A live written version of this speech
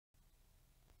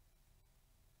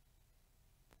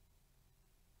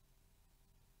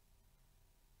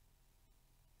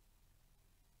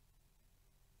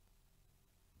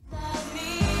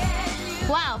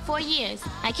4 years.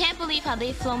 I can't believe how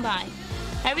they've flown by.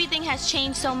 Everything has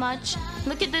changed so much.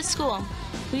 Look at this school.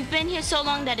 We've been here so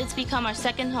long that it's become our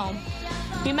second home.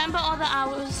 Remember all the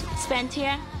hours spent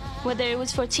here? Whether it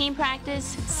was for team practice,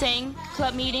 sing,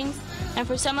 club meetings, and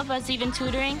for some of us even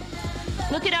tutoring?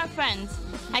 Look at our friends.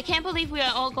 I can't believe we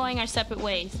are all going our separate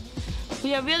ways.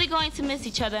 We are really going to miss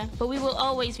each other, but we will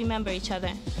always remember each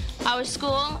other. Our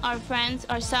school, our friends,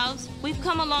 ourselves, we've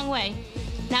come a long way.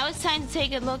 Now it's time to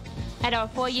take a look at our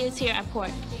 4 years here at Port.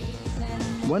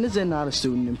 When is there not a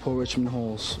student in Port Richmond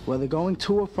halls? Whether going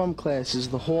to or from classes,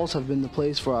 the halls have been the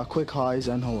place for our quick highs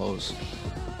and hellos.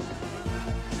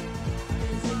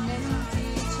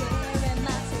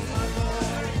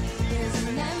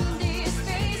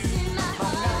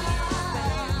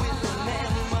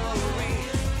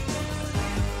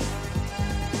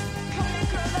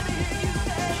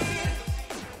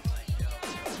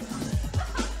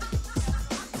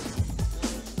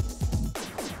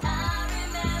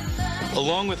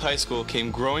 Along with high school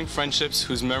came growing friendships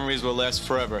whose memories will last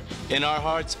forever, in our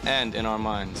hearts and in our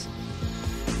minds.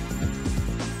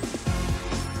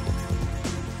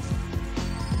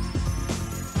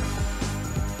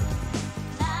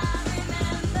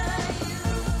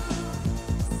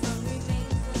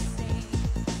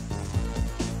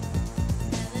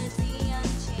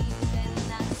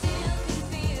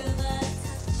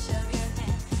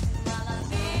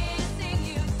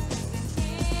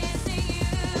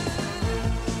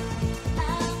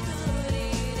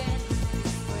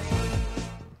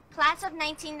 Class of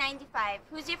 1995,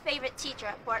 who's your favorite teacher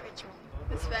at Port Richmond?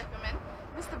 Miss Beckerman.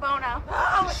 Mr. Bono.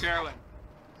 Sherlin.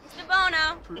 Mr. Bono.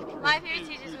 My favorite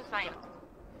teacher is Miss Vinyl.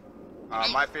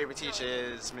 My favorite teacher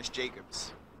is Miss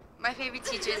Jacobs. My favorite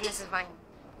teacher is Mrs. Vinyl.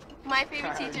 My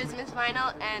favorite teacher is Miss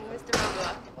Vinyl and Mr.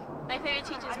 Rogoff. My favorite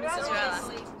teacher is Mrs. Rella.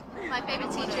 My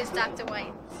favorite teacher is Dr.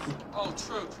 White. Oh,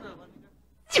 true.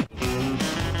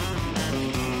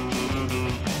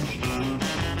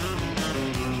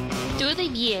 Through the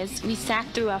years, we sat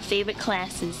through our favorite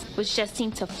classes, which just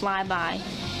seemed to fly by,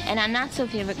 and our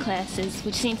not-so-favorite classes,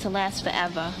 which seemed to last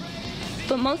forever.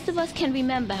 But most of us can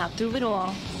remember how through it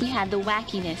all, we had the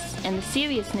wackiness and the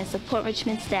seriousness of Port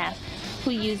Richmond staff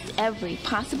who used every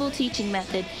possible teaching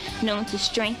method known to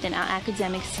strengthen our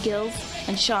academic skills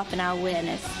and sharpen our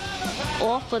awareness,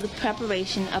 all for the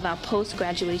preparation of our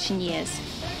post-graduation years.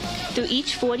 Through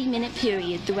each 40-minute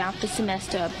period throughout the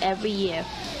semester of every year,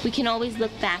 we can always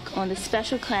look back on the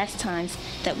special class times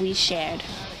that we shared.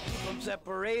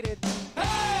 Separated.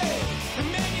 Hey!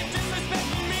 Man, you're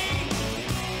disrespecting me.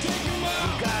 Take him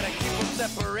out. We gotta keep them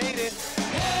separated.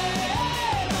 Hey!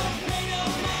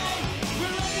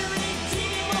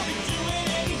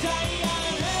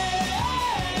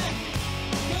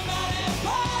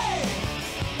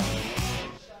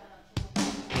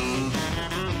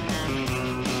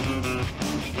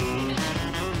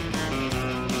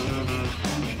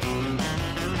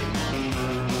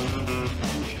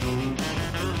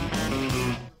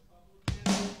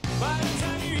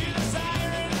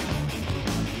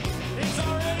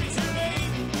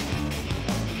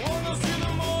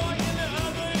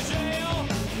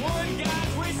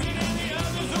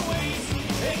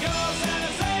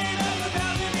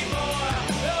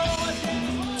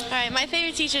 My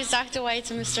favorite teacher is Dr. White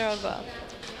and Mr. Rogoff.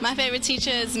 My favorite teacher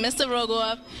is Mr.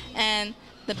 Rogoff, and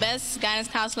the best guidance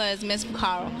counselor is Miss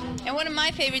Bucaro. And one of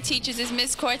my favorite teachers is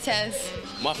Miss Cortez.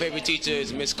 My favorite teacher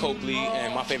is Miss Coakley,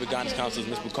 and my favorite guidance counselor is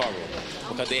Miss Bucaro,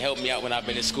 because they helped me out when I've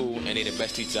been in school, and they're the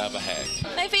best teachers I ever had.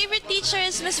 My favorite teacher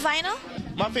is Miss Vinyl.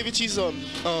 My favorite teachers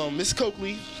are Miss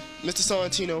Coakley, Mr.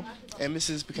 Sorrentino, and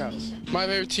Mrs. Picasso. My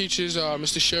favorite teachers are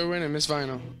Mr. Sherwin and Miss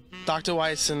Vinyl. Dr.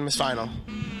 Weiss and Miss Vinyl.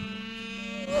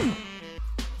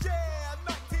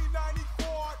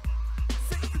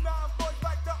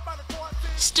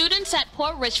 Students at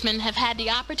Port Richmond have had the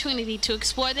opportunity to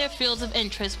explore their fields of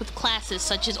interest with classes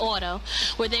such as auto,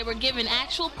 where they were given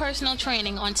actual personal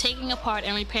training on taking apart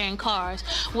and repairing cars.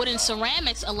 Wood and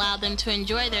ceramics allowed them to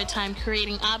enjoy their time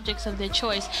creating objects of their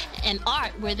choice, and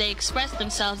art, where they expressed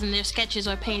themselves in their sketches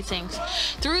or paintings.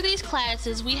 Through these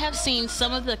classes, we have seen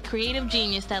some of the creative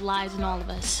genius that lies in all of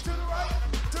us.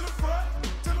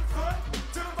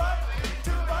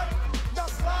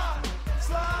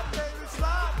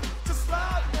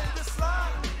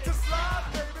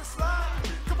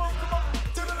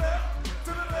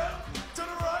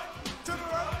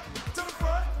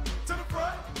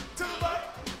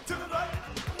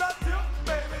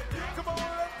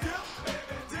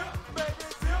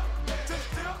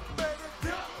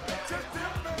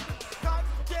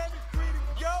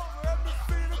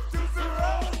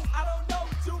 I don't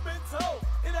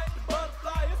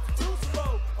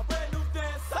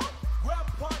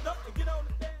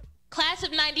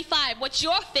 5, what's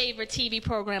your favorite TV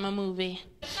program or movie?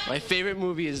 My favorite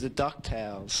movie is The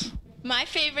DuckTales. My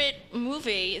favorite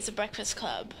movie is The Breakfast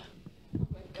Club.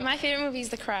 My favorite movie is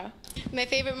The Crow. My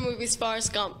favorite movie is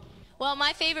Forrest Gump. Well,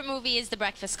 my favorite movie is The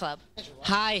Breakfast Club.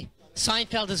 Hi,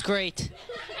 Seinfeld is great.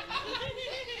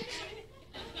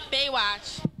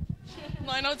 Baywatch.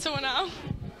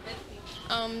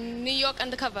 90210. New York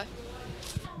Undercover.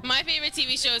 My favorite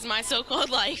TV show is My So-Called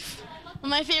Life.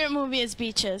 My favorite movie is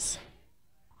Beaches.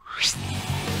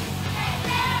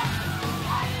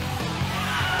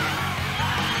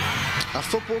 Our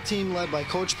football team, led by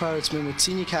Coach Perritzman with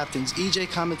senior captains E.J.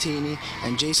 Camatini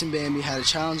and Jason Bambi, had a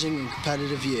challenging and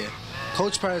competitive year.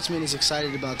 Coach Perritzman is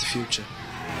excited about the future.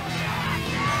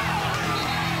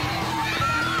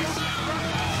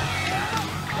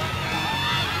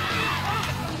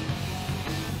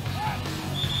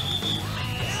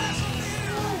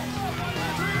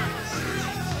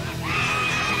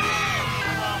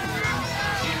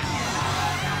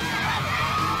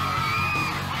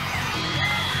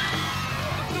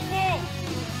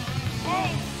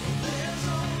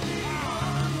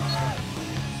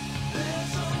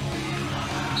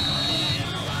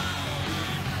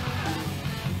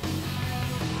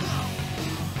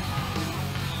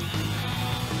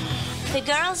 The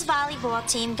girls' volleyball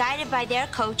team, guided by their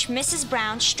coach, Mrs.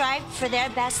 Brown, strived for their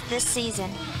best this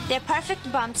season. Their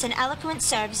perfect bumps and eloquent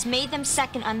serves made them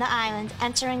second on the island,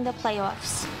 entering the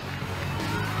playoffs.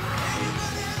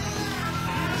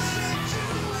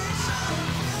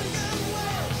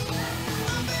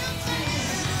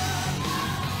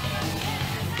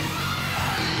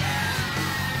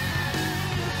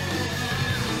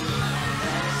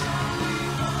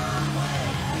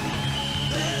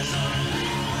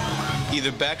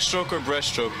 Either backstroke or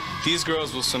breaststroke, these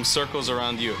girls will swim circles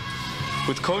around you.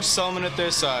 With Coach Selman at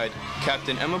their side,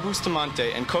 Captain Emma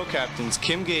Bustamante and co-captains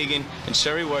Kim Gagan and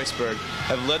Sherry Weisberg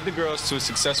have led the girls to a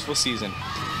successful season.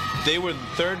 They were the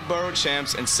third borough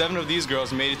champs, and 7 of these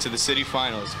girls made it to the city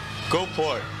finals. Go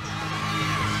Port!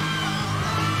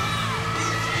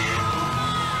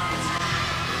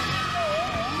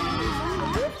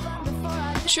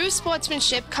 True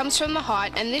sportsmanship comes from the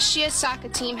heart, and this year's soccer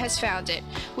team has found it.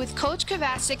 With Coach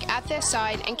Kovacic at their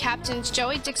side and captains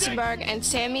Joey Dixonberg and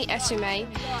Sammy Esume,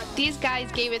 these guys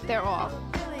gave it their all.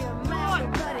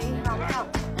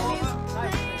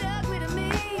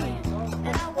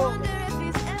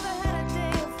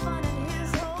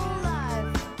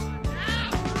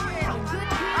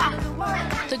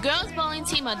 The girls bowling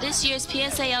team are this year's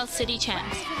PSAL City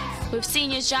Champs, with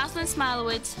seniors Jocelyn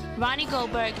Smilowitz, Ronnie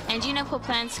Goldberg, and Gina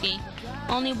Poplansky.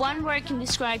 Only one word can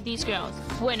describe these girls: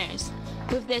 winners.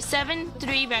 With their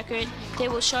 7-3 record, they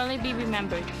will surely be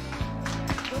remembered.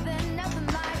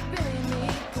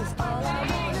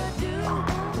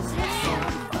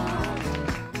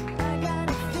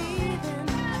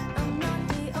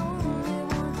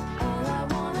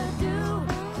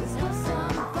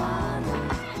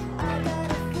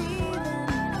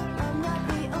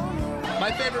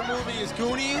 My favorite movie is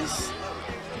Goonies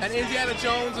and Indiana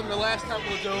Jones and the Last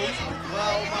Temple of Doom.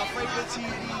 Well, my favorite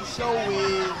TV show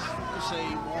is the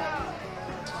same one.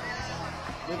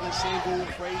 Living Single,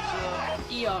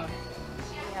 Frasier. ER.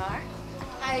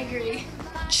 I agree.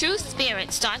 True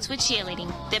spirit starts with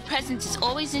cheerleading. Their presence is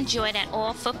always enjoyed at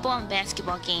all football and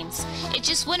basketball games. It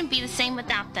just wouldn't be the same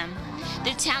without them.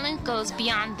 Their talent goes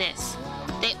beyond this.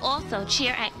 They also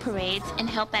cheer at parades and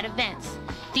help at events.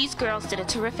 These girls did a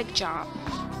terrific job.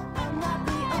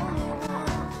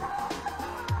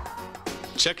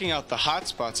 Checking out the hot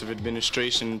spots of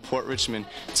administration in Port Richmond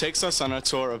takes us on a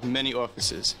tour of many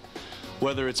offices.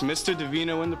 Whether it's Mr.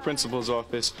 Davino in the principal's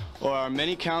office or our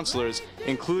many counselors,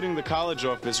 including the college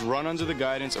office run under the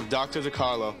guidance of Dr.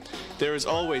 DiCarlo, there is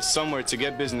always somewhere to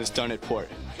get business done at Port.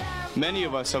 Many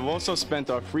of us have also spent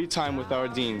our free time with our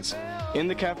deans, in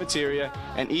the cafeteria,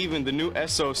 and even the new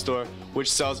SO store,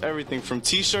 which sells everything from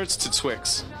t-shirts to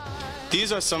Twix.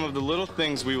 These are some of the little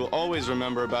things we will always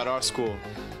remember about our school.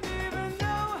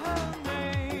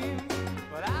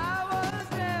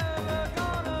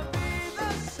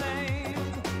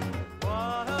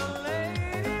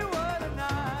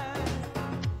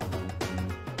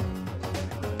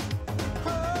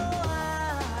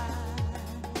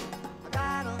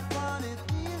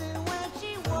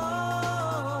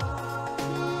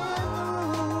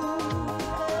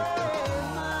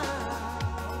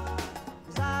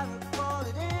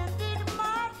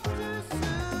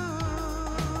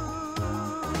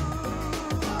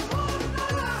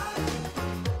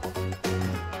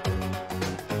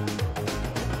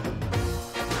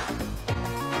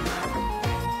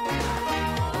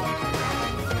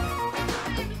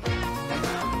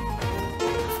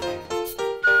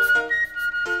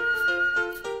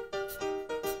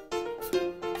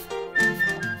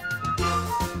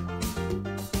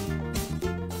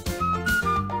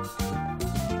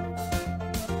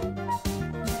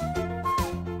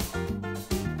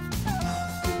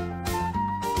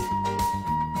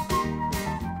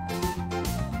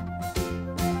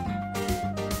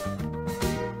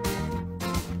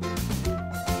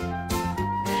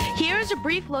 Here is a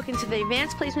brief look into the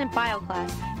Advanced Placement Bio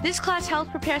class. This class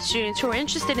helps prepare students who are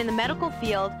interested in the medical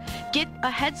field get a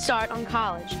head start on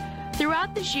college.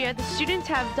 Throughout this year, the students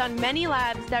have done many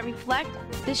labs that reflect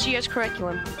this year's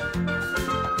curriculum.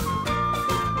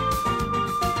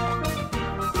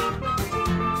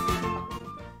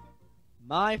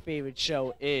 My favorite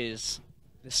show is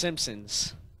The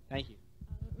Simpsons. Thank you.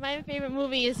 My favorite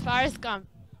movie is Forrest Gump.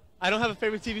 I don't have a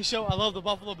favorite TV show. I love the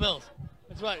Buffalo Bills.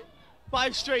 That's right.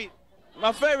 5 straight.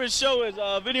 My favorite show is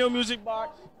Video Music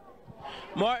Box,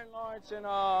 Martin Lawrence, and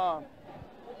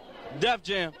Def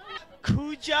Jam.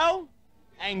 Cujo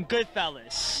and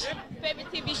Goodfellas.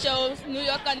 Favorite TV shows, New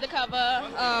York Undercover,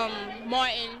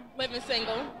 Martin, Living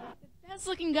Single. The best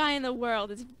looking guy in the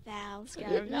world is Val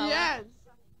Scarabella. Yes!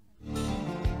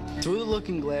 Through the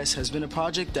Looking Glass has been a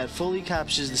project that fully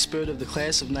captures the spirit of the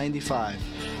class of '95.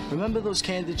 Remember those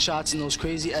candid shots and those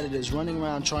crazy editors running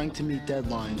around trying to meet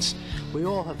deadlines? We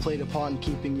all have played a part in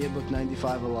keeping Yearbook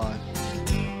 95 alive.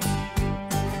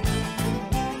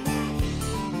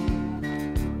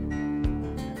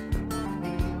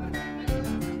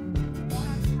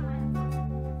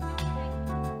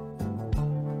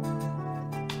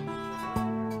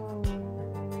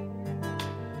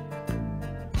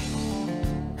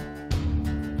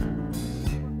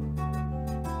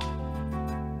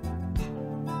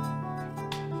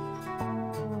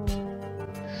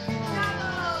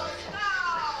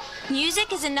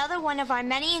 Music is another one of our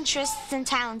many interests and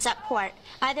talents at Port.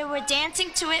 Either we're dancing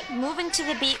to it, moving to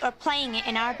the beat, or playing it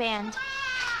in our band.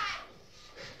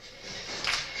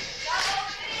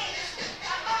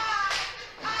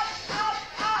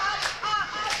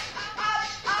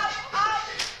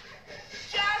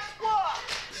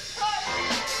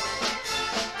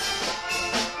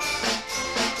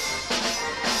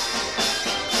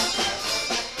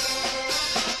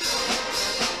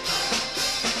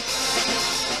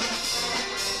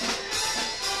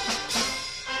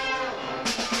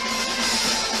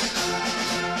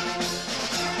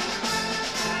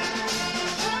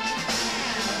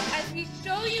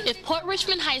 If Port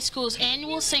Richmond High School's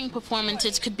annual sing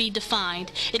performances could be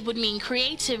defined, it would mean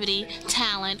creativity,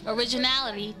 talent,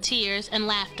 originality, tears, and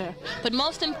laughter, but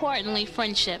most importantly,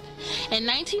 friendship. In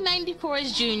 1994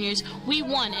 as juniors, we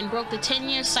won and broke the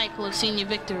 10-year cycle of senior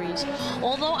victories.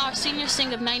 Although our senior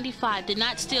sing of '95 did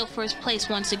not steal first place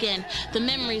once again, the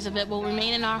memories of it will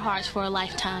remain in our hearts for a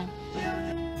lifetime.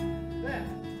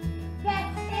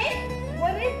 That's it?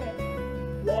 What is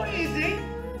it? What is it?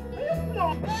 It's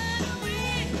not.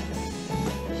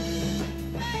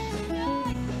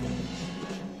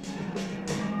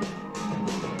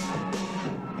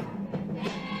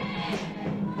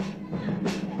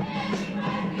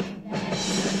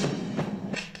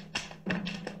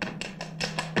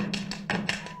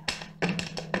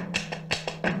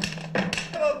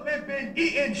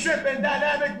 Eating, shrimp, and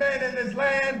dynamic man in this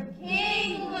land.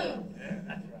 King Luke. Yeah,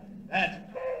 that's right.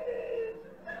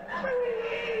 That's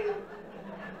right.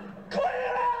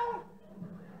 Clear out!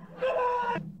 Come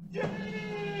on!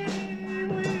 Jimmy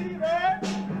Weaver!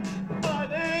 I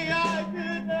think I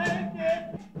could make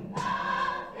it.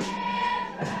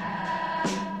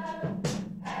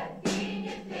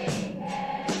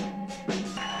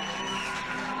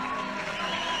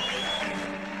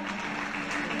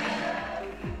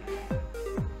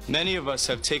 Many of us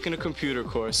have taken a computer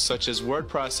course such as word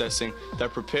processing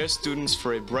that prepares students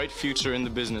for a bright future in the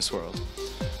business world.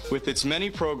 With its many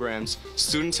programs,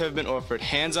 students have been offered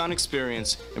hands-on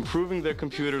experience improving their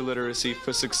computer literacy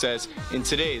for success in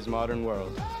today's modern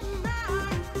world.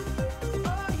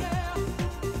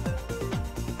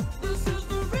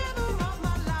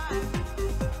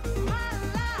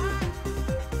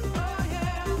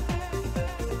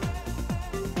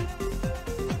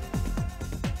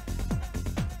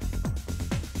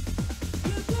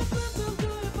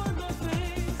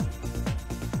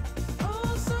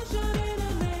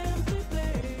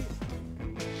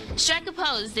 Strike a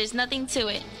pose, there's nothing to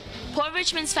it. Port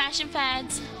Richmond's fashion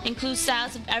fads include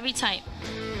styles of every type.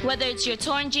 Whether it's your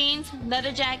torn jeans,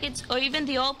 leather jackets, or even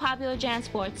the old popular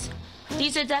JanSports.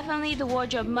 These are definitely the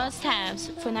wardrobe must-haves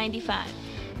for '95.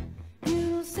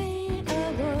 You say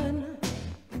I would.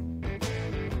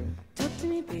 Talk to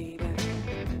me, baby.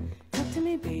 Talk to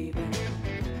me, baby.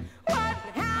 What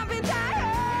happened to her?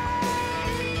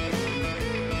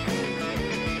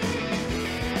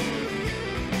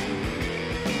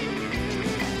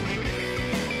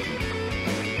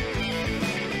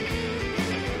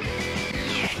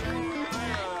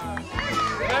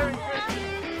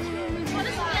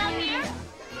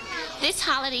 This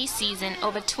holiday season,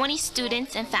 over 20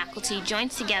 students and faculty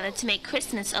joined together to make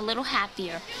Christmas a little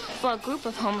happier for a group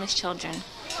of homeless children.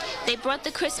 They brought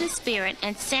the Christmas spirit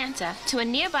and Santa to a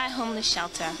nearby homeless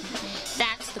shelter.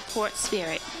 That's the Port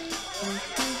spirit.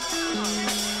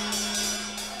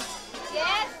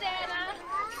 Yes, Santa.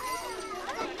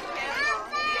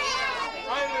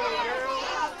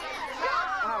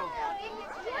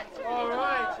 All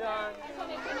right, John.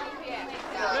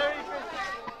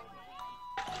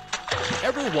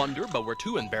 Ever wonder, but we're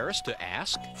too embarrassed to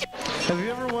ask? Have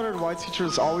you ever wondered why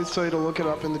teachers always tell you to look it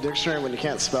up in the dictionary when you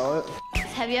can't spell it?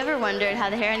 Have you ever wondered how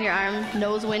the hair on your arm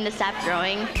knows when to stop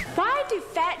growing? Why do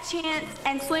fat chance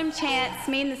and slim chance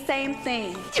mean the same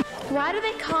thing? Why do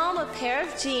they call them a pair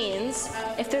of jeans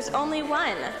if there's only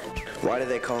one? Why do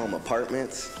they call them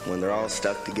apartments when they're all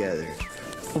stuck together?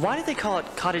 Why do they call it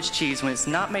cottage cheese when it's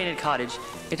not made in cottage?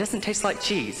 It doesn't taste like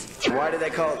cheese. Why do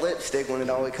they call it lipstick when it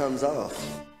always comes off?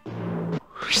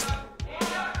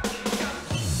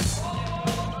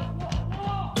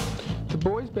 The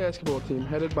boys basketball team,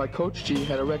 headed by Coach G,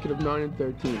 had a record of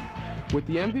 9-13. With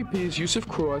the MVPs Yusuf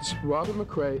Cross, Robert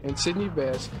McRae, and Sidney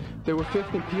Bass, they were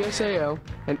 5th in PSAL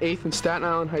and 8th in Staten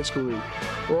Island High School League.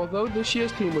 Although this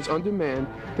year's team was undermanned,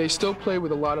 they still played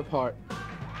with a lot of heart.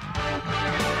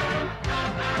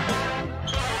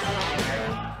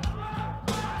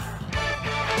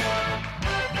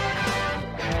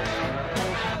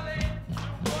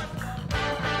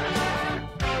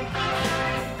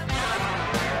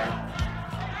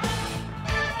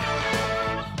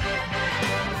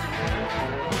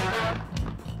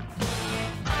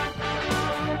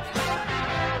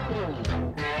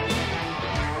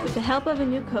 With the help of a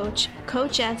new coach,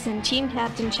 Coach S, and team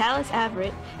captain Chalice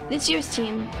Everett, this year's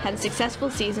team had a successful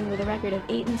season with a record of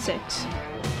 8-6.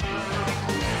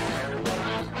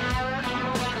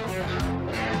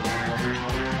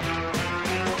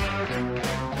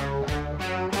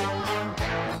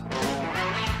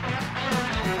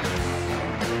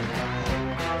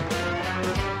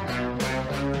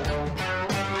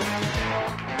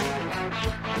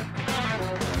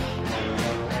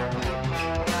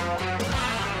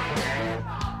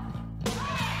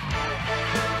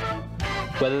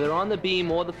 Whether they're on the beam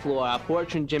or the floor, our Port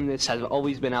Richmond gymnasts have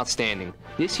always been outstanding.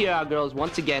 This year, our girls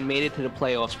once again made it to the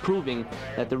playoffs, proving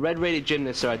that the red-rated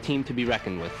gymnasts are a team to be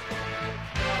reckoned with.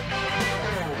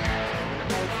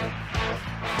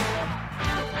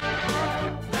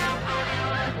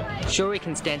 Sure, we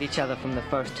can stand each other from the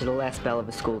first to the last bell of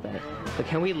a school day, but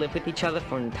can we live with each other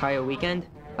for an entire weekend?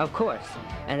 Of course,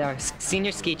 and our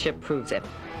senior ski trip proves it.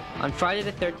 On Friday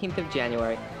the 13th of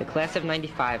January, the class of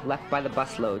 95 left by the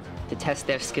busloads to test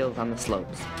their skills on the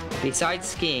slopes. Besides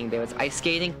skiing, there was ice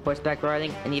skating, horseback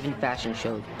riding, and even fashion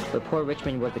shows, where Port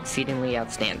Richmond was exceedingly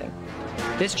outstanding.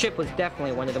 This trip was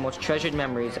definitely one of the most treasured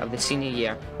memories of the senior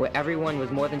year, where everyone was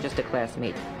more than just a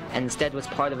classmate, and instead was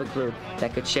part of a group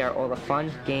that could share all the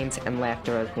fun, games, and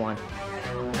laughter as one.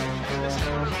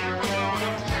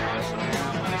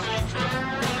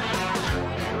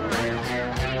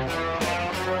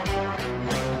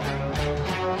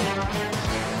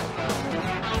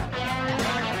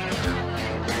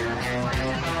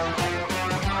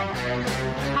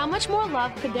 How much more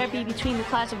love could there be between the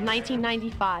class of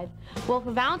 1995? Well,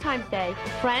 for Valentine's Day,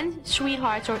 friends,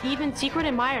 sweethearts, or even secret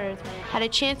admirers had a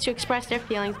chance to express their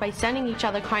feelings by sending each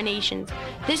other carnations.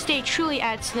 This day truly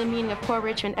adds to the meaning of Port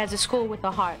Richmond as a school with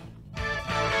a heart.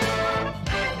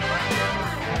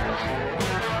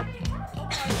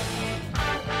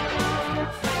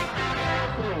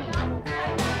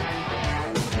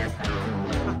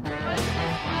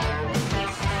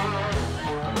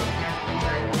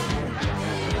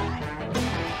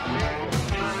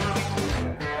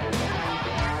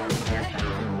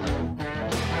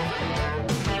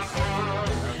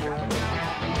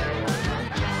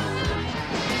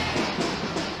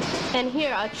 And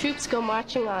here our troops go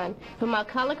marching on. From our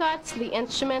color guards to the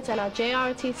instruments and our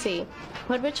JROTC,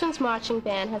 Port Richmond's marching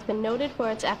band has been noted for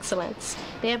its excellence.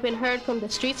 They have been heard from the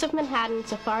streets of Manhattan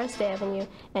to Forest Avenue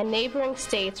and neighboring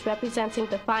states, representing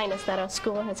the finest that our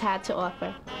school has had to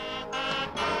offer.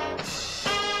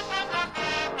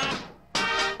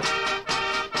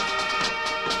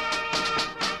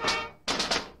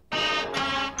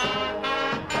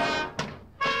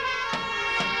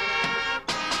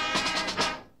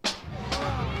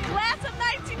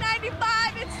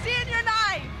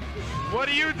 What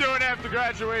are you doing after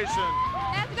graduation?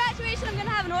 After graduation, I'm going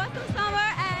to have an awesome summer,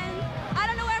 and I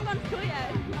don't know where I'm going to school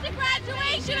yet. The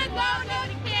graduation is going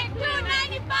to Camp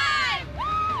 295!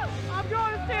 I'm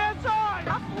going to CSI!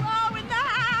 Buffalo in the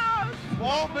house!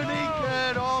 Albany,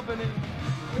 kid, Albany.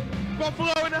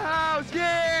 Buffalo in the house,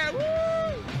 yeah!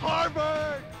 Woo!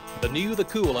 Harvard! The new, the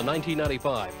cool in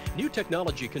 1995. New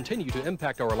technology continue to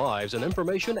impact our lives in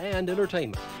information and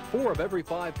entertainment. 4 of every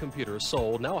 5 computers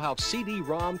sold now have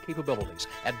CD-ROM capabilities,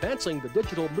 advancing the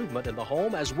digital movement in the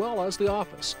home as well as the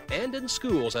office. And in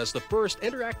schools, as the first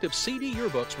interactive CD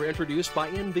yearbooks were introduced by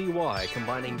NVY,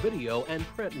 combining video and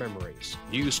print memories.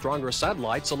 New, stronger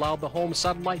satellites allowed the home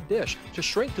satellite dish to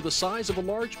shrink to the size of a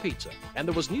large pizza. And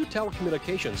there was new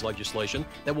telecommunications legislation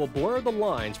that will blur the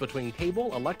lines between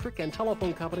cable, electric, and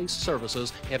telephone companies'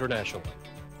 services internationally.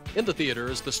 In the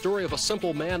theaters, the story of a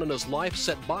simple man and his life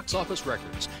set box office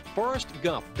records. Forrest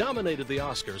Gump dominated the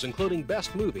Oscars, including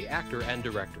Best Movie, Actor, and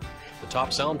Director. The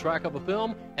top soundtrack of a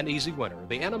film, an easy winner,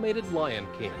 the animated Lion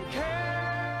King.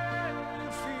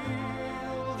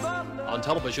 On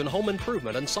television, Home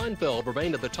Improvement and Seinfeld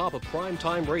remained at the top of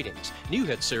primetime ratings. New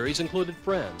hit series included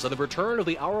Friends and the return of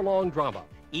the hour-long drama,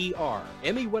 ER,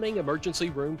 Emmy-winning emergency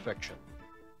room fiction.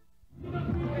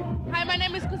 Hi, my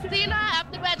name is Christina.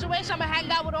 After graduation, I'm gonna hang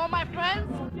out with all my friends.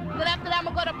 Then after that, I'm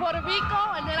gonna go to Puerto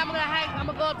Rico, and then I'm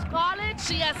gonna go to college,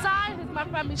 CSI. This is my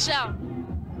friend Michelle.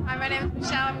 Hi, my name is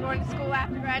Michelle. I'm going to school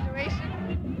after graduation.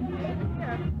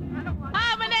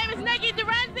 Hi, my name is Nikki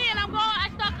Dorenzi, and I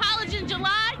start college in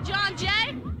July, John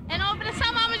Jay. And over the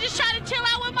summer, I'm just trying to chill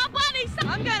out with my buddies.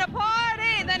 I'm gonna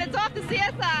party, and then it's off to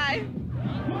CSI.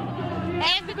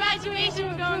 After graduation,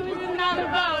 we're going to another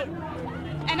boat.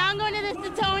 And I'm going to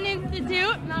the Stone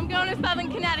Institute, and I'm going to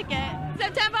Southern Connecticut.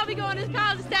 September, I'll be going to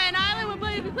college in Staten Island. We're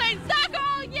going to be playing soccer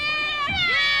all year!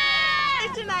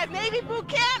 Yeah! Tonight, Navy boot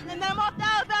camp, and then I'm off to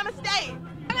Alabama State.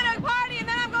 I'm going to party, and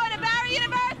then I'm going to Barry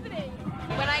University.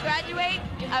 When I graduate,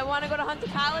 I want to go to Hunter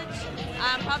College.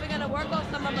 I'm probably going to work all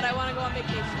summer, but I want to go on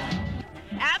vacation.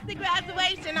 After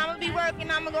graduation, I'm going to be working.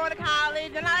 I'm going to go to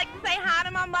college, and I like to say hi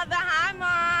to my mother. Hi,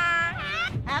 Mom.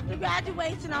 After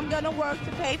graduation, I'm going to work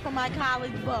to pay for my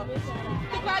college books.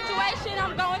 After graduation,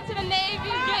 I'm going to the Navy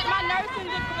to get my nursing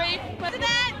degree. After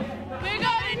that, we're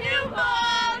going to New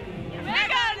Falls. We're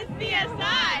going to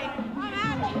CSI. I'm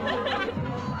happy.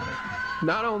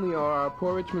 Not only are our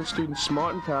Poor Richmond students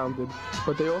smart and talented,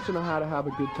 but they also know how to have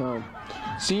a good time.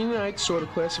 Senior night saw the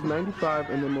class of 95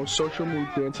 in their most social mood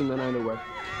dancing the night away.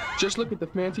 Just look at the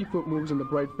fancy foot moves and the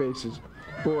bright faces.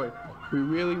 Boy, we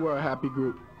really were a happy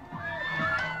group.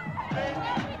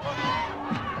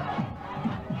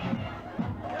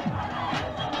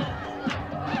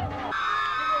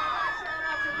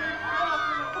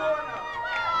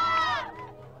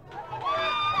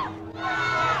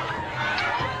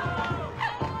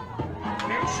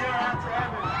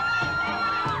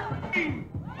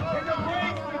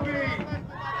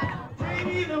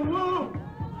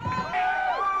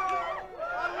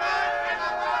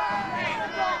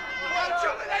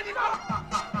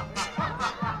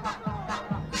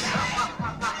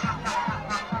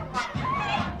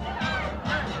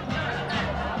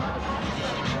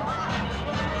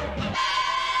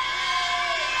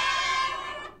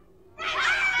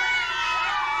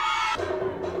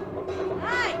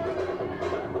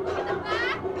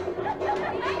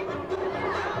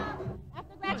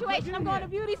 I'm going to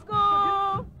beauty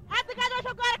school. After graduation,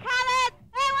 I'm going to college.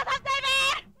 Hey, what's up,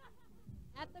 David?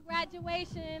 After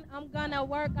graduation, I'm going to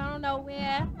work, I don't know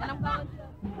where, and I'm going to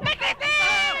Purchase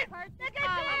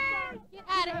College. Get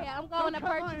out of here. I'm going to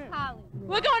Purchase College.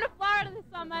 We're going to Florida this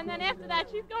summer, and then after that,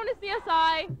 she's going to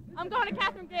CSI. I'm going to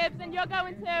Catherine Gibbs, and you're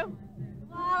going to?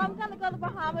 Well, I'm going to go to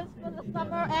Bahamas for the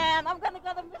summer, and I'm going to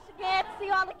go to Michigan to see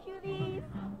all the cuties.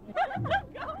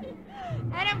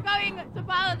 I'm going to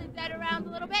follow the dead around a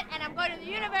little bit, and I'm going to the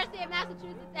University of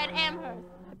Massachusetts at Amherst.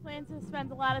 I plan to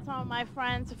spend a lot of time with my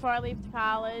friends before I leave to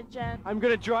college. And I'm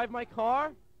going to drive my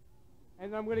car,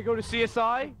 and I'm going to go to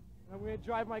CSI, and I'm going to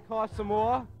drive my car some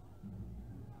more,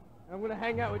 and I'm going to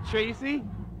hang out with Tracy,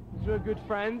 because we're good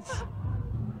friends.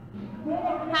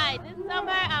 Hi, this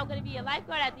summer I'm going to be a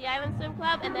lifeguard at the Island Swim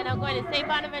Club, and then I'm going to St.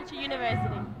 Bonaventure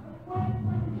University.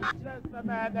 Just the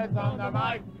man that's on the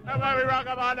mic, and when we rock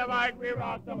up on the mic, we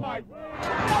rock the mic.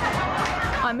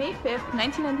 On May 5th,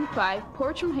 1995, Poor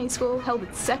Richmond High School held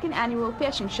its second annual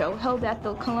fashion show held at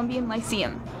the Columbian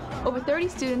Lyceum. Over 30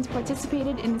 students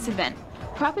participated in this event.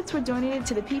 Profits were donated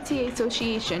to the PTA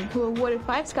Association, who awarded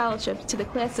 5 scholarships to the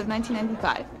class of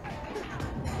 1995.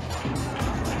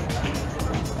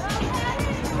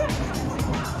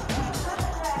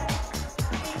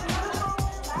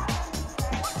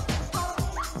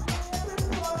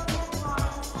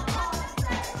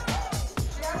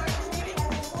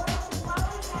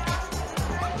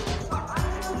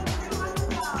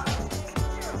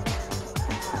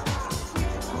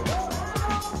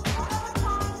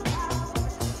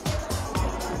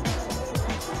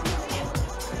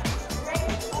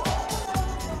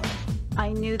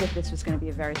 I knew that this was going to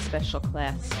be a very special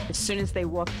class. As soon as they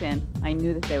walked in, I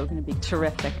knew that they were going to be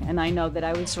terrific, and I know that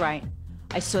I was right.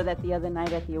 I saw that the other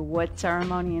night at the award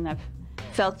ceremony, and I've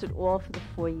felt it all for the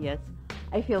 4 years.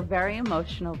 I feel very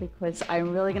emotional because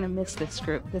I'm really going to miss this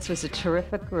group. This was a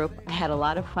terrific group. I had a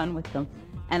lot of fun with them,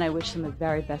 and I wish them the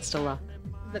very best of luck.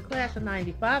 The class of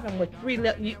 95, I'm with 3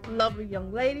 lovely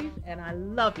young ladies, and I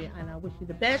love you, and I wish you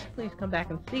the best. Please come back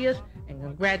and see us, and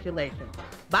congratulations.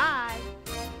 Bye.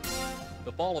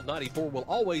 The fall of '94 will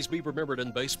always be remembered in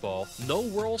baseball. No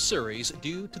World Series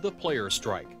due to the players'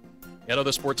 strike. In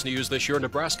other sports news this year,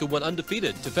 Nebraska went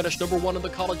undefeated to finish #1 in the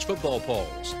college football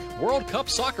polls. World Cup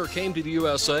soccer came to the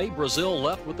USA. Brazil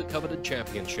left with the coveted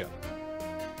championship.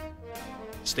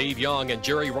 Steve Young and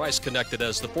Jerry Rice connected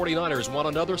as the 49ers won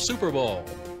another Super Bowl.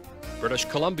 British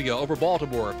Columbia over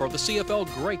Baltimore for the CFL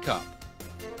Grey Cup.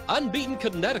 Unbeaten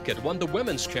Connecticut won the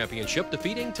women's championship,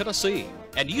 defeating Tennessee.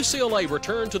 And UCLA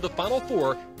returned to the Final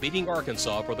Four, beating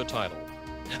Arkansas for the title.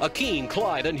 Akeem,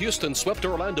 Clyde, and Houston swept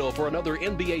Orlando for another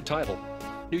NBA title.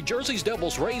 New Jersey's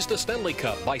Devils raised the Stanley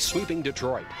Cup by sweeping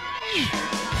Detroit.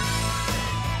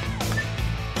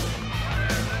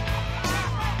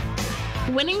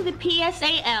 Winning the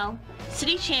PSAL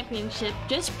City Championship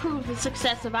just proves the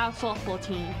success of our softball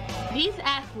team. These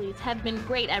athletes have been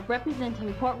great at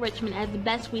representing Port Richmond as the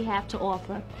best we have to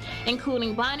offer,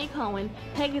 including Bonnie Cohen,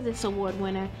 Pegasus Award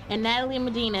winner, and Natalie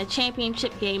Medina,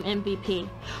 championship game MVP.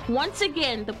 Once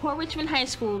again, the Port Richmond High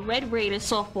School Red Raiders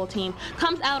softball team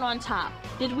comes out on top.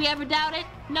 Did we ever doubt it?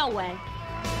 No way.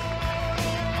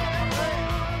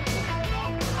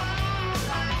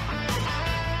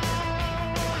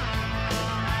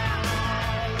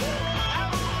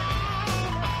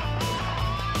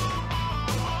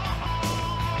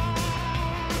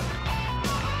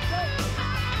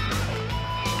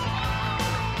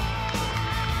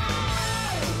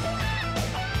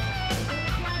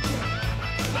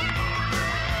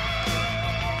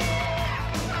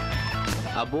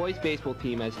 Our boys baseball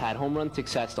team has had home run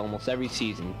success almost every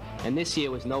season, and this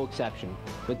year was no exception.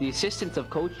 With the assistance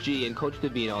of Coach G and Coach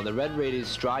Davino, the Red Raiders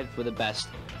strived for the best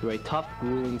through a tough,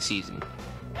 grueling season.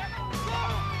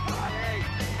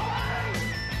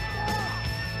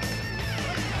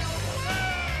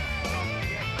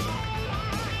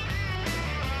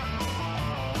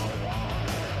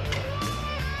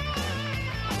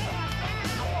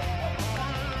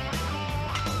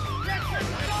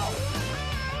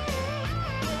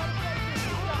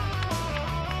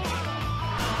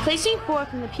 Placing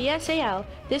 4th in the PSAL,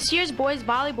 this year's boys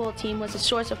volleyball team was a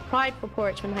source of pride for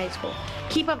Port Richmond High School.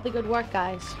 Keep up the good work,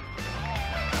 guys.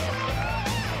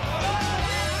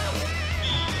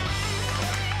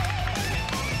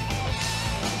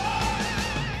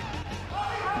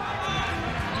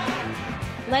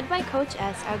 Led by Coach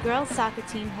S, our girls soccer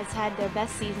team has had their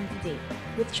best season to date.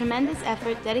 With tremendous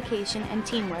effort, dedication, and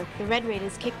teamwork, the Red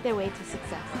Raiders kicked their way to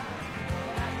success.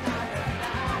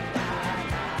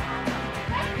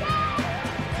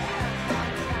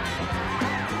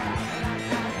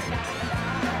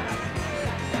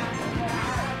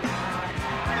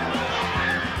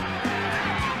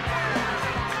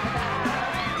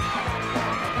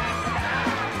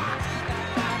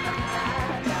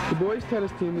 The boys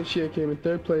tennis team this year came in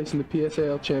 3rd place in the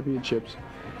PSAL championships.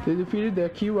 They defeated their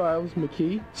key rivals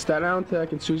McKee, Staten Island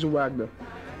Tech, and Susan Wagner.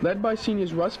 Led by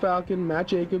seniors Russ Falcon, Matt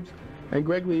Jacobs, and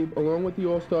Greg Lieb, along with the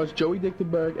All-Stars Joey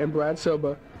Dichterberg and Brad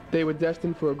Silva, they were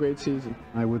destined for a great season.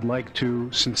 I would like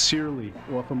to sincerely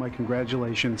offer my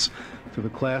congratulations to the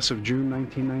class of June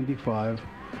 1995.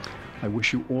 I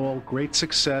wish you all great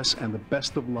success and the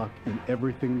best of luck in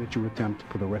everything that you attempt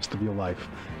for the rest of your life.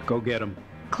 Go get them.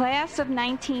 Class of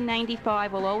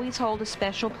 1995 will always hold a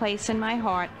special place in my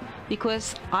heart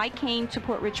because I came to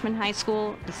Port Richmond High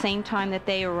School the same time that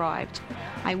they arrived.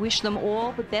 I wish them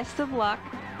all the best of luck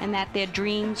and that their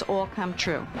dreams all come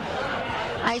true.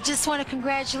 I just want to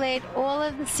congratulate all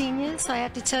of the seniors. I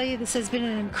have to tell you, this has been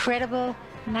an incredible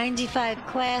 95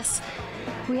 class.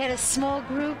 We had a small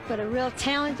group, but a real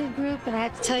talented group, and I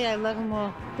have to tell you, I love them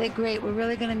all. They're great. We're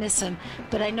really going to miss them,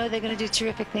 but I know they're going to do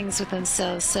terrific things with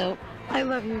themselves, so I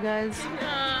love you guys.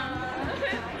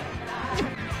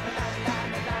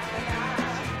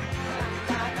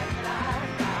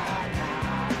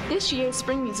 This year's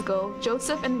spring musical,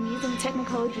 Joseph and the Music and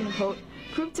Technicolor Dreamcoat,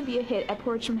 proved to be a hit at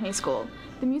Port Richmond High School.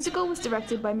 The musical was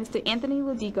directed by Mr. Anthony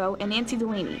Lodico and Nancy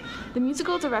Delaney. The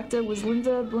musical director was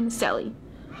Linda Bonicelli.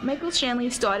 Michael Shanley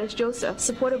starred as Joseph,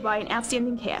 supported by an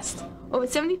outstanding cast. Over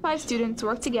 75 students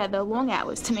worked together long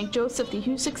hours to make Joseph the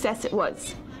huge success it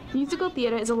was. Musical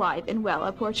theater is alive and well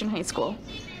at Port Richmond High School.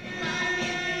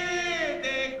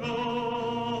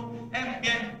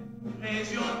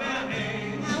 Empieza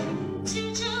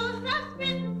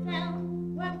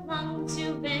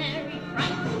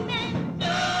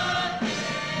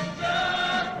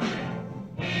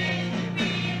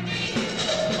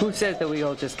says that we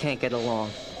all just can't get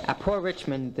along? At Port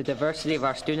Richmond, the diversity of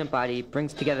our student body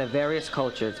brings together various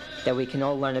cultures that we can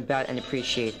all learn about and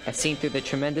appreciate, as seen through the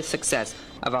tremendous success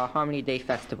of our Harmony Day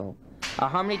Festival. Our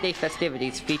Harmony Day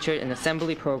festivities featured an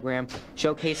assembly program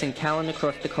showcasing talent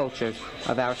across the cultures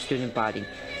of our student body.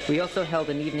 We also held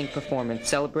an evening performance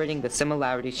celebrating the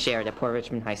similarities shared at Port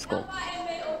Richmond High School.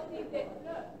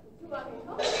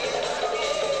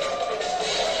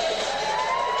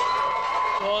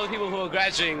 To all the people who are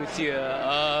graduating this year,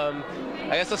 I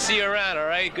guess I'll see you around, all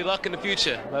right? Good luck in the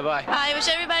future. Bye-bye. I wish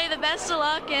everybody the best of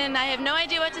luck, and I have no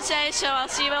idea what to say, so I'll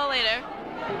see you all later.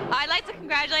 I'd like to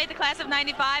congratulate the class of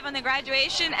 95 on their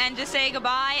graduation and just say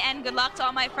goodbye and good luck to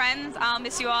all my friends. I'll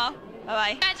miss you all.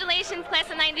 Bye-bye. Congratulations,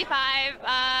 class of 95.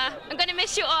 I'm going to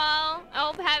miss you all.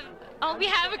 I hope you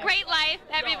have a great life,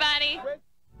 everybody.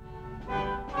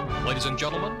 Ladies and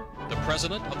gentlemen, the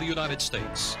President of the United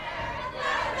States.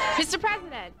 Mr.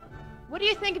 President, what do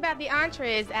you think about the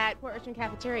entrees at Port Richmond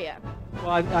Cafeteria?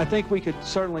 Well, I think we could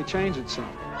certainly change it some.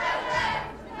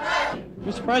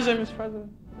 Mr. President,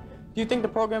 do you think the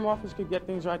program office could get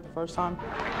things right the first time?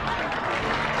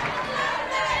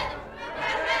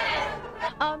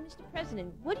 Mr.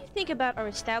 President, what do you think about our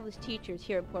established teachers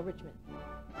here at Port Richmond?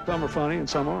 Some are funny and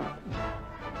some aren't.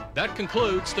 That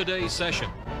concludes today's session.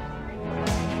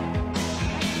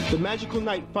 The magical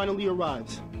night finally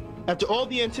arrives. After all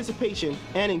the anticipation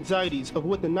and anxieties of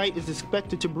what the night is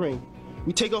expected to bring,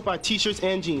 we take off our t-shirts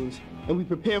and jeans, and we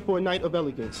prepare for a night of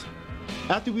elegance.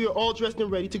 After we are all dressed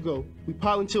and ready to go, we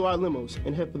pile into our limos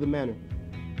and head for the manor.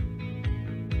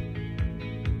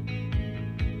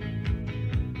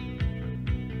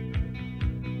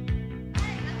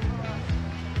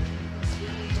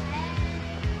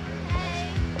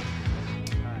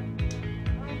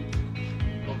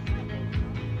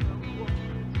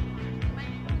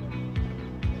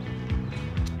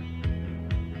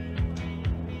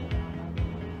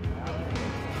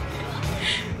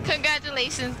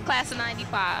 Congratulations, class of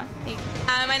 95.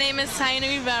 My name is Taina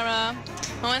Rivera.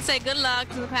 I want to say good luck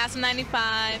to the class of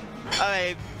 95. All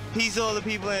right, peace to all the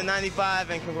people in 95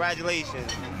 and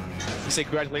congratulations. We say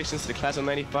congratulations to the class of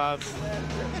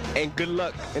 95 and good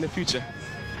luck in the future.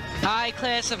 Hi,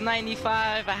 class of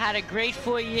 95. I had a great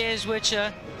 4 years with you.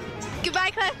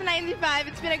 Goodbye, class of 95.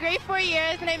 It's been a great 4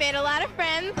 years, and I made a lot of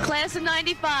friends. Class of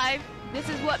 95, this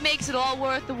is what makes it all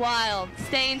worth the while.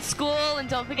 Stay in school and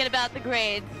don't forget about the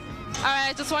grades. All right,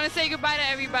 I just want to say goodbye to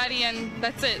everybody, and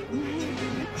that's it.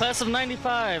 Class of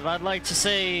 95, I'd like to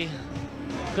say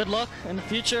good luck in the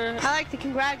future. I'd like to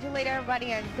congratulate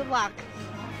everybody and good luck.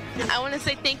 I want to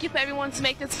say thank you for everyone to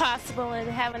make this possible and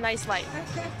have a nice life.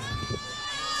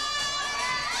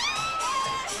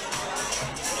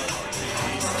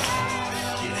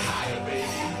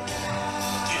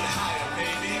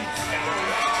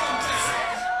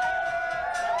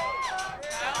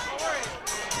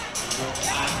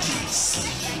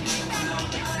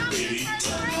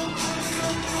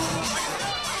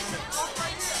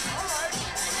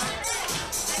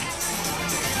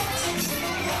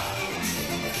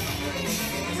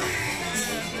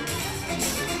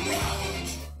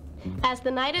 As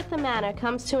the night at the manor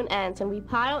comes to an end and we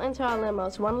pile into our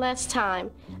limos one last time,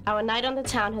 our night on the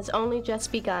town has only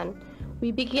just begun.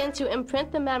 We begin to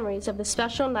imprint the memories of the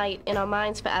special night in our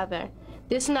minds forever.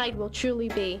 This night will truly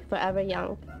be forever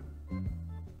young.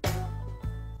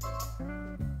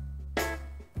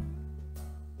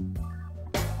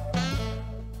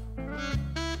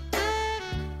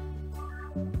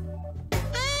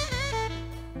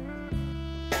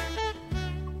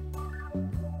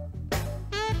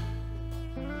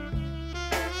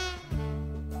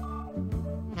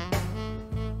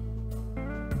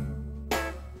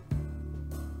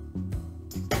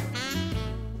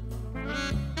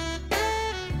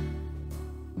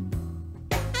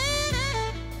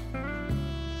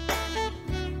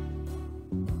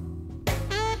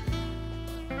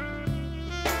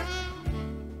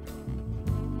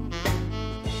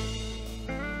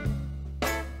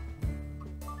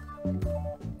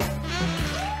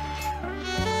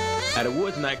 At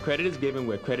awards night, credit is given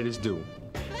where credit is due.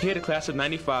 Here, the class of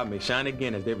 95 may shine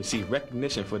again as they receive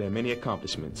recognition for their many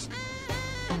accomplishments.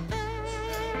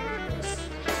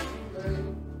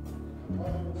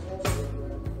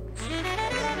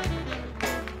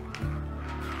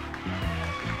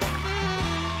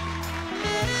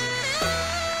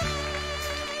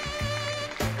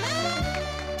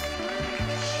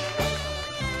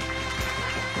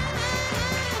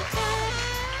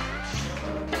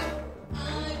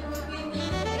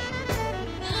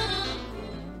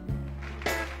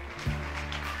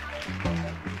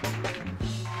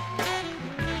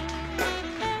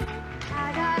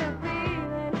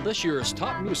 this year's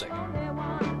top music.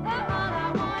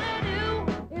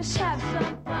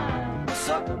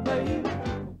 Sucker, baby,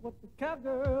 what the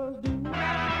cowgirls do.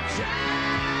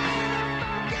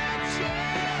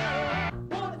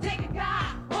 Wanna take a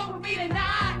guy home with me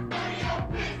tonight?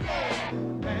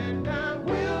 And I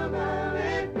will not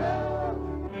let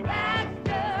go. That's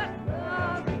just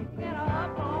love creeping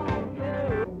up on you.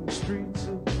 On the streets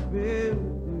of Philadelphia.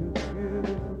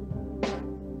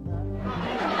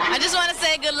 I just want to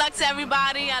say good luck to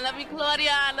everybody. I love you,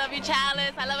 Claudia. I love you,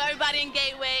 Chalice. I love everybody in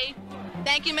Gateway.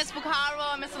 Thank you, Ms.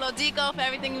 Bucaro and Mr. Lodico, for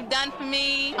everything you've done for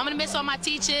me. I'm going to miss all my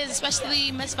teachers,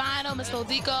 especially Ms. Vino, Ms.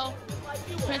 Lodico,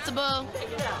 principal,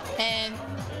 and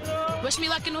wish me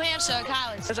luck in New Hampshire at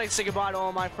college. I'd just like to say goodbye to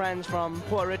all my friends from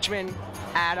Port Richmond,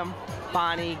 Adam,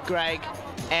 Bonnie, Greg,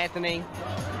 Anthony.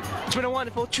 It's been a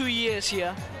wonderful 2 years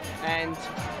here, and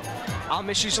I'll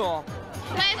miss you all.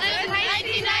 Class of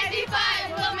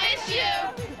 1995, we'll miss you.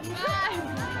 Bye.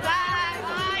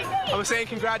 Bye. I was saying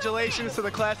congratulations to the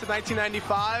class of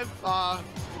 1995.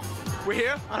 We're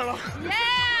here? I don't know. Yeah!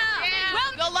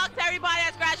 Well, good luck to everybody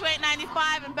that's graduating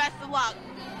 95 and best of luck.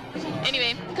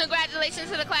 Anyway, congratulations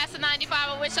to the class of 95.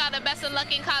 I wish y'all the best of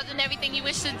luck in college and everything you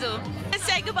wish to do. Let's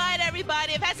say goodbye to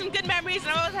everybody. I've had some good memories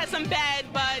and I've always had some bad,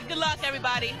 but good luck,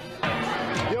 everybody.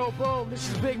 Yo, boom, this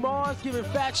is Big Mars giving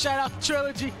fat shout out to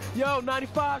Trilogy. Yo,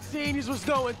 95 seniors, what's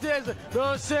going down? Know what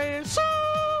I'm saying?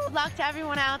 Good luck to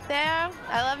everyone out there.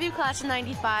 I love you, class of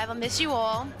 95. I'll miss you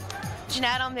all.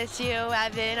 Jeanette, I'll miss you.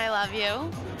 Evan, I love you.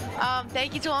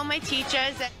 Thank you to all my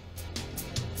teachers.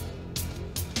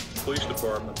 Police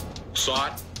Department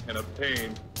sought and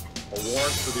obtained a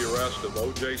warrant for the arrest of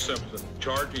O.J. Simpson,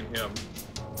 charging him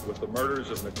with the murders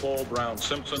of Nicole Brown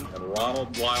Simpson and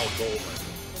Ronald Lyle Goldman.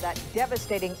 That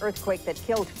devastating earthquake that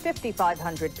killed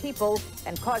 5,500 people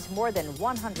and caused more than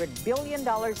 $100 billion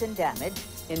in damage.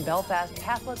 In Belfast,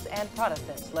 Catholics and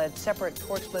Protestants led separate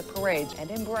torch-lit parades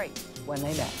and embraced when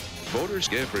they met. Voters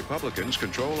give Republicans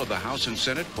control of the House and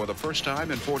Senate for the first time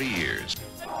in 40 years.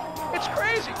 It's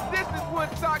crazy. This is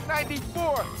Woodstock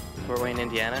 94. Fort Wayne,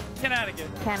 Indiana. Connecticut.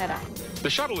 Canada. The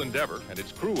shuttle Endeavour and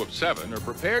its crew of 7 are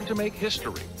prepared to make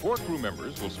history. 4 crew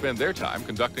members will spend their time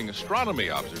conducting astronomy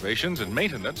observations and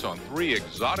maintenance on 3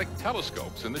 exotic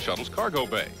telescopes in the shuttle's cargo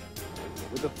bay.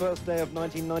 With the first day of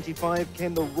 1995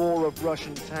 came the roar of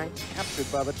Russian tanks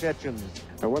captured by the Chechens.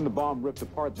 And when the bomb ripped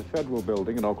apart the federal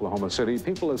building in Oklahoma City,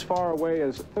 people as far away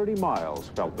as 30 miles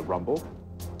felt the rumble.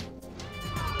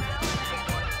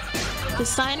 The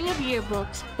signing of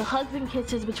yearbooks, the hugs and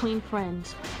kisses between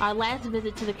friends, our last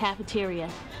visit to the cafeteria.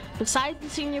 Besides the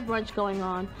senior brunch going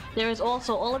on, there is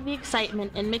also all of the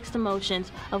excitement and mixed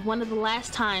emotions of one of the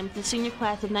last times the senior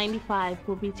class of 95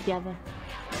 will be together.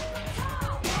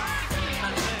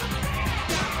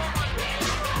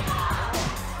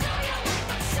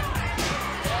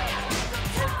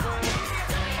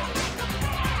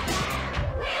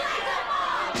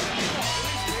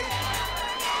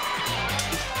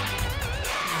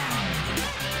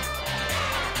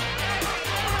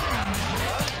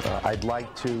 I'd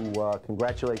like to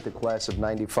congratulate the class of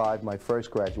 95, my first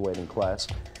graduating class,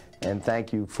 and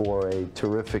thank you for a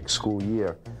terrific school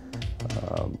year.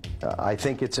 I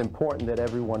think it's important that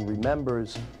everyone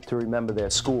remembers to remember their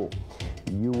school.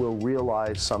 You will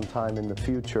realize sometime in the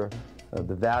future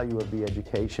the value of the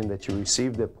education that you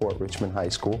received at Port Richmond High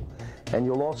School, and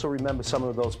you'll also remember some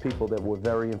of those people that were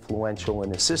very influential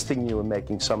in assisting you in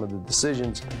making some of the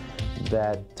decisions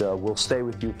that will stay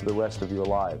with you for the rest of your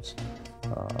lives.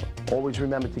 Always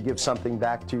remember to give something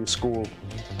back to your school.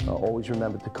 Always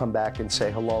remember to come back and say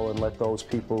hello and let those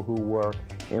people who were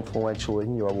influential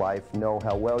in your life know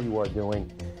how well you are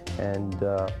doing. And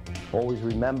always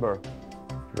remember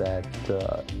that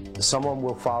someone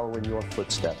will follow in your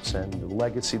footsteps, and the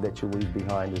legacy that you leave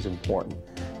behind is important.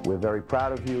 We're very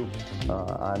proud of you.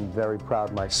 I'm very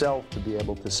proud myself to be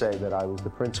able to say that I was the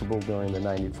principal during the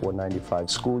 94-95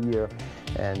 school year,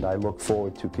 and I look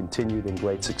forward to continued and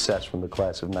great success from the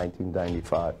class of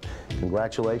 1995.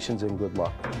 Congratulations and good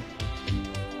luck.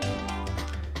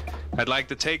 I'd like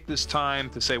to take this time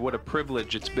to say what a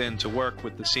privilege it's been to work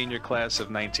with the senior class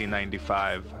of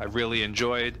 1995. I've really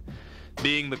enjoyed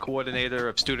being the coordinator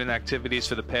of student activities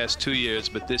for the past 2 years,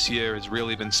 but this year has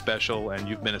really been special, and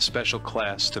you've been a special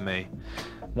class to me.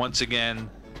 Once again,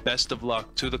 best of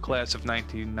luck to the class of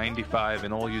 1995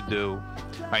 in all you do.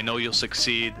 I know you'll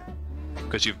succeed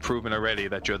because you've proven already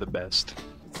that you're the best.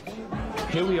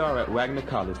 Here we are at Wagner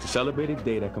College to celebrate a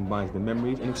day that combines the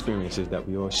memories and experiences that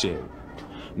we all shared.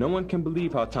 No one can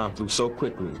believe how time flew so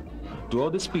quickly. Through all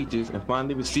the speeches and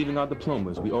finally receiving our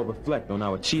diplomas, we all reflect on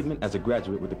our achievement as a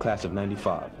graduate with the class of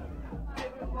 95.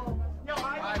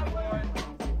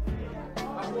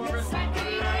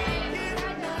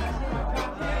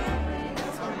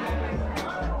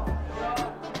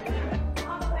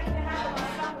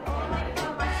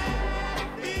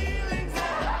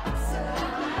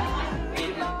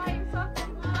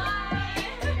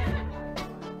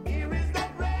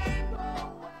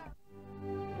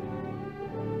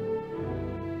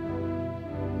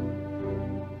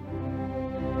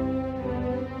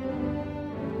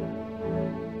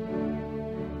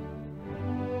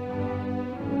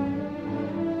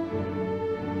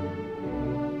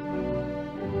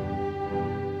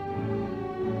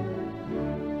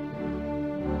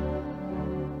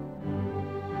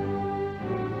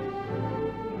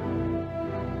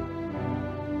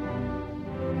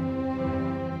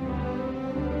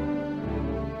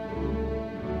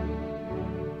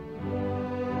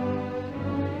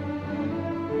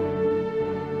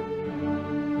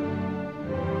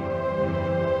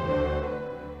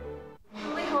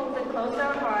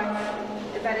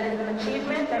 it is an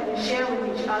achievement that we share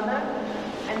with each other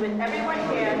and with everyone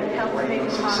here that helps make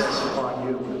it success possible. upon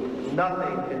you.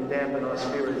 Nothing can dampen our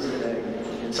spirits today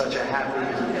in such a happy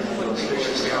and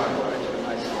auspicious time.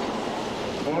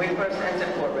 When we first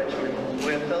entered Fort Richmond,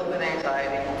 we were filled with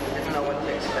anxiety and didn't know what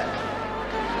to expect.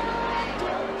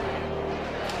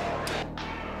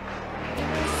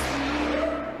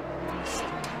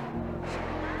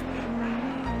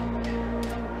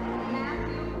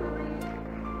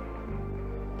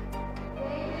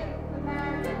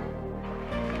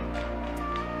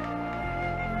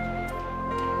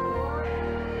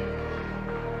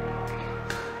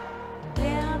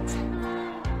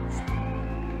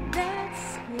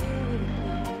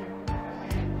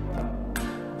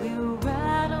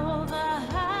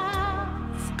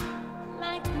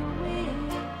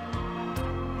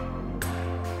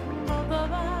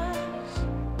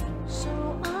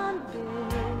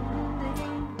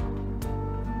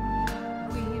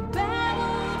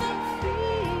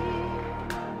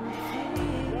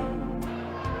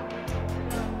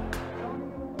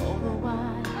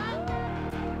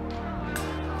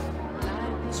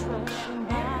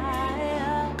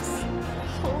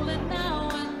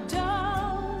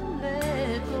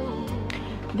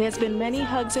 There's been many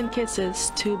hugs and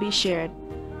kisses to be shared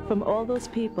from all those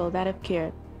people that have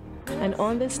cared. And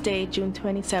on this day, June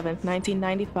 27,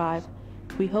 1995,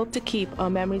 we hope to keep our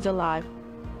memories alive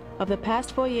of the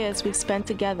past 4 years we've spent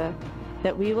together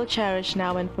that we will cherish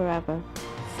now and forever.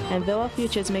 And though our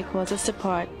futures may cause us to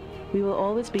part, we will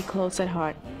always be close at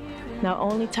heart. Now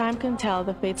only time can tell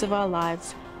the fates of our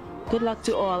lives. Good luck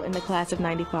to all in the class of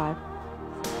 95.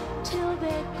 Till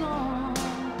they're gone.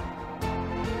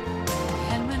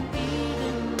 And when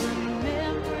even the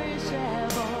memories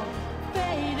have all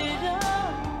faded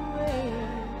away,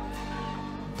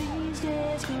 these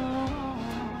days go on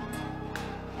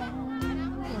and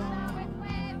on.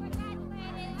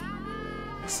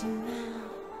 So now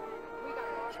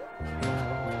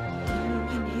you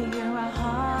can hear our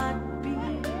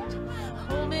heartbeat.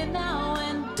 Hold me now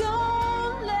and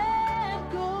don't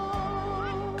let go.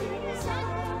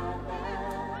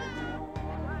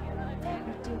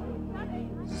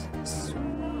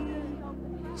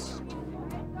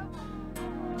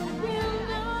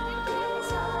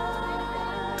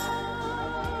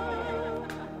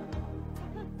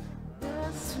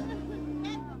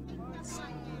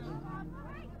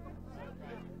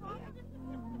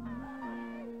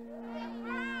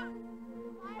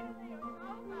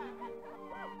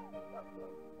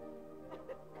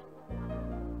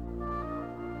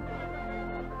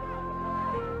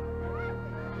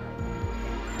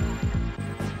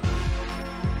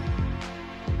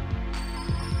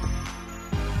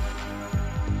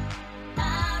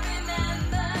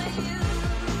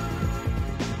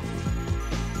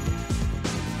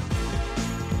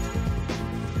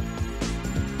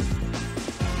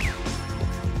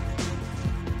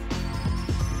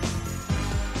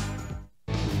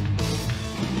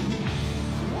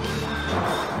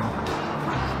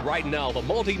 Right now, the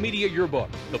multimedia yearbook,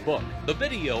 the book, the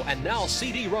video, and now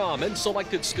CD-ROM in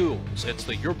selected schools. It's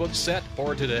the yearbook set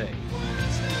for today.